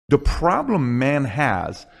The problem man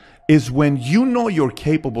has is when you know you're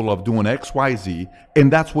capable of doing X, Y, Z,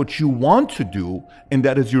 and that's what you want to do, and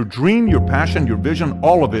that is your dream, your passion, your vision,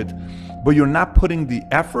 all of it, but you're not putting the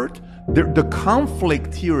effort. The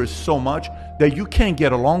conflict here is so much that you can't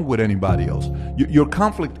get along with anybody else. Your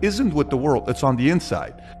conflict isn't with the world, it's on the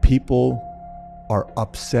inside. People are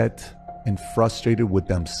upset and frustrated with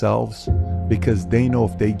themselves because they know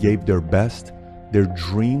if they gave their best, their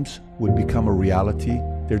dreams would become a reality.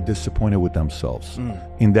 They're disappointed with themselves.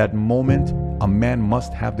 In that moment, a man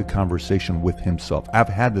must have the conversation with himself. I've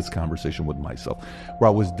had this conversation with myself where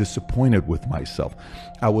I was disappointed with myself.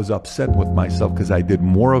 I was upset with myself because I did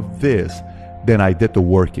more of this than I did the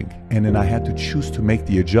working. And then I had to choose to make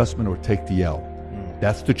the adjustment or take the L.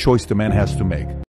 That's the choice the man has to make.